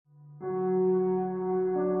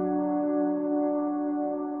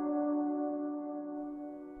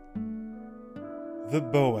The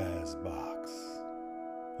Boaz Box,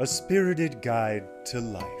 A Spirited Guide to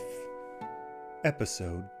Life,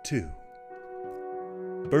 Episode 2.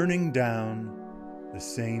 Burning down the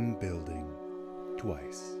same building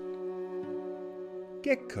twice.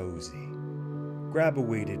 Get cozy, grab a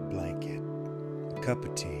weighted blanket, a cup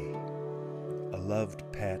of tea, a loved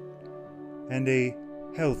pet, and a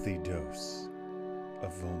healthy dose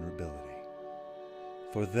of vulnerability.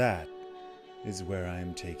 For that is where I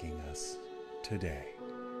am taking us today.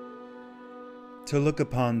 To look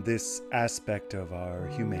upon this aspect of our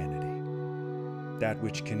humanity, that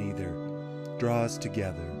which can either draw us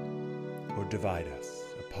together or divide us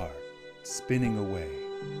apart, spinning away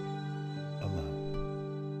alone.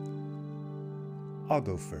 I'll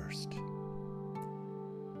go first.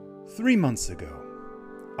 3 months ago,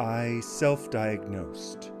 I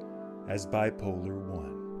self-diagnosed as bipolar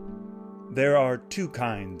 1. There are two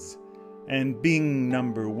kinds, and being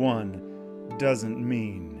number 1 doesn't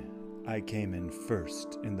mean I came in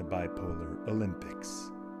first in the bipolar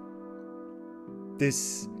Olympics.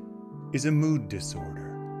 This is a mood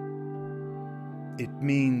disorder. It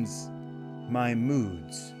means my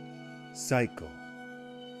moods cycle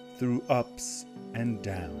through ups and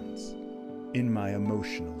downs in my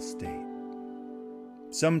emotional state.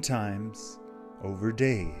 Sometimes over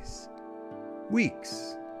days,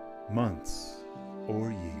 weeks, months,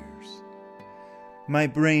 or years. My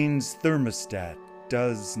brain's thermostat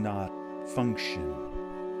does not function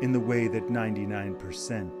in the way that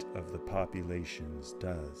 99% of the population's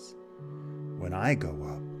does. When I go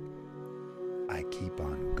up, I keep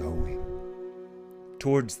on going.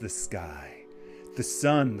 Towards the sky, the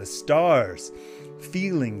sun, the stars,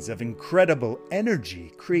 feelings of incredible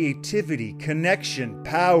energy, creativity, connection,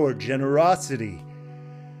 power, generosity.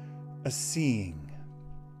 A seeing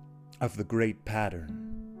of the great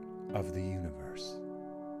pattern of the universe.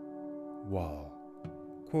 While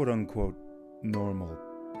quote-unquote normal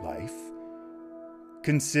life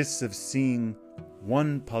consists of seeing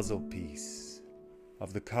one puzzle piece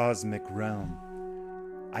of the cosmic realm,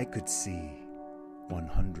 I could see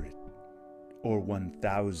 100 or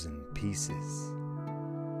 1,000 pieces.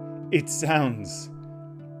 It sounds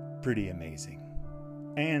pretty amazing,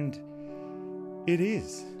 and it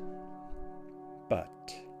is.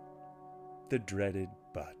 But, the dreaded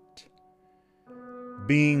but.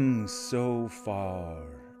 Being so far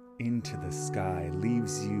into the sky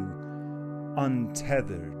leaves you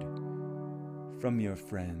untethered from your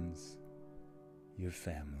friends, your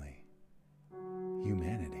family,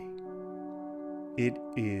 humanity. It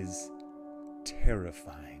is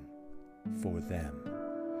terrifying for them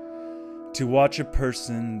to watch a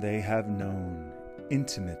person they have known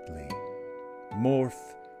intimately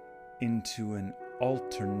morph into an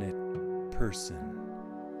alternate person,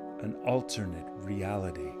 an alternate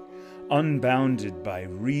reality, unbounded by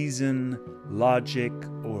reason, logic,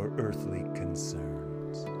 or earthly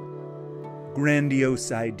concerns.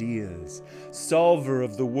 Grandiose ideas, solver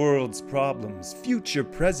of the world's problems, future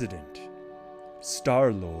president,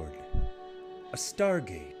 Star-Lord, a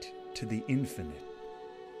stargate to the infinite.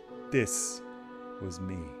 This was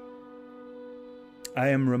me. I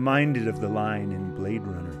am reminded of the line in Blade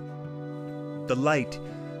Runner, "The light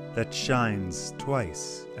that shines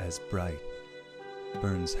twice as bright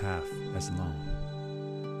burns half as long."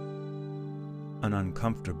 An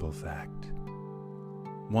uncomfortable fact.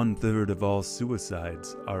 1/3 of all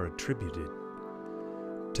suicides are attributed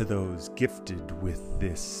to those gifted with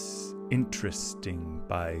this interesting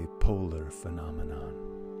bipolar phenomenon.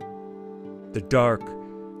 The dark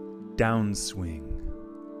downswing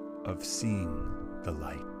of seeing the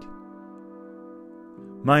light.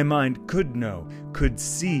 My mind could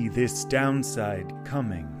see this downside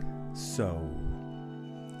coming, so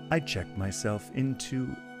I checked myself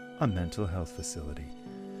into a mental health facility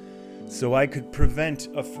so I could prevent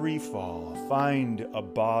a free fall, find a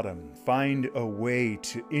bottom, find a way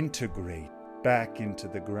to integrate back into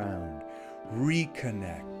the ground,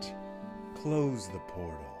 reconnect, close the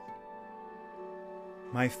portal.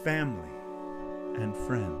 My family and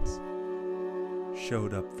friends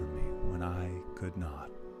showed up for me when I could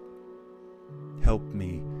not. Helped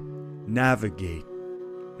me navigate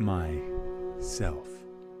myself.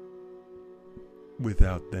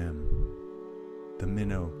 Without them, the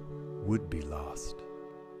minnow would be lost.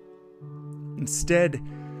 Instead,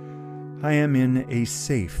 I am in a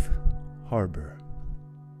safe harbor,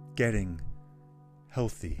 getting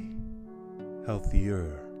healthier,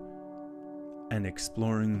 and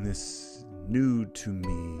exploring this new to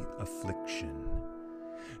me affliction,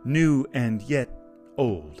 new and yet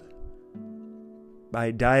old, by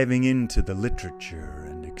diving into the literature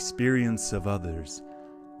and experience of others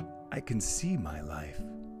I can see my life,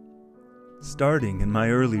 starting in my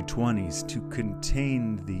early 20s, to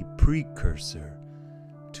contain the precursor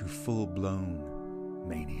to full-blown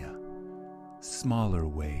mania. Smaller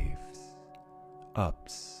waves,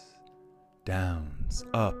 ups, downs,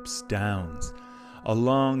 a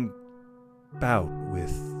long bout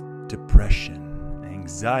with depression,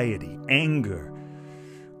 anxiety, anger,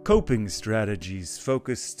 coping strategies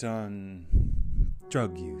focused on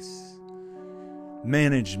drug use,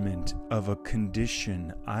 management of a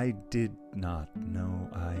condition I did not know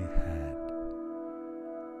I had.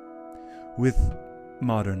 With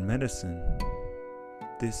modern medicine,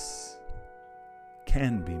 this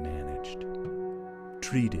can be managed,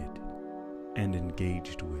 treated, and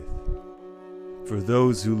engaged with. For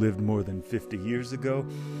those who lived more than 50 years ago,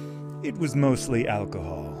 it was mostly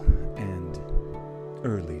alcohol and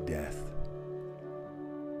early death.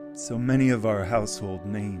 So many of our household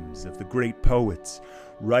names of the great poets,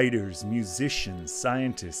 writers, musicians,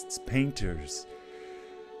 scientists, painters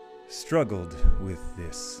struggled with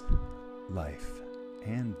this life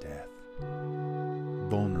and death,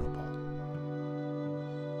 vulnerable.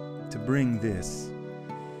 To bring this,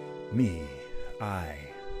 I,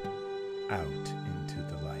 out into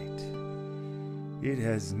the light. It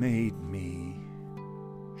has made me,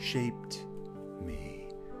 shaped me,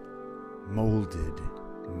 molded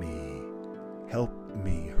me, helped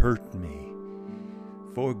me, hurt me,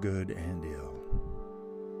 for good and ill.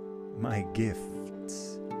 My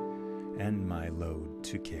gifts and my load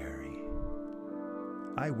to carry.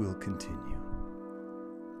 I will continue,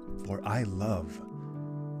 for I love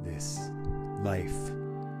this life,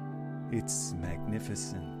 its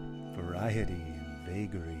magnificent variety and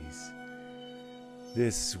vagaries,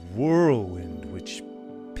 this whirlwind which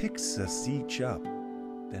picks us each up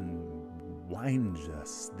and winds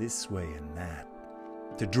us this way and that,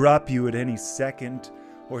 to drop you at any second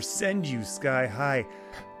or send you sky high.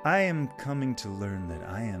 I am coming to learn that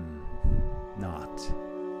I am not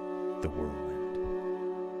the whirlwind.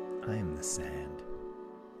 I am the sand.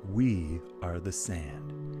 We are the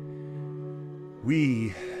sand.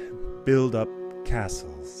 We build up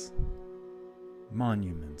castles,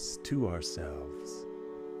 monuments to ourselves,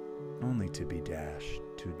 only to be dashed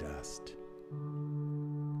to dust,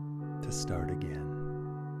 to start again,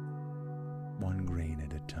 one grain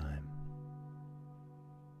at a time.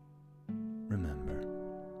 Remember,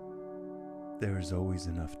 there is always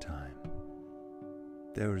enough time.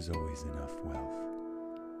 There is always enough wealth.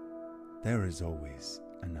 There is always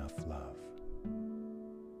enough love.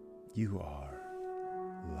 You are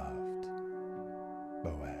loved.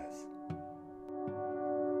 Boaz.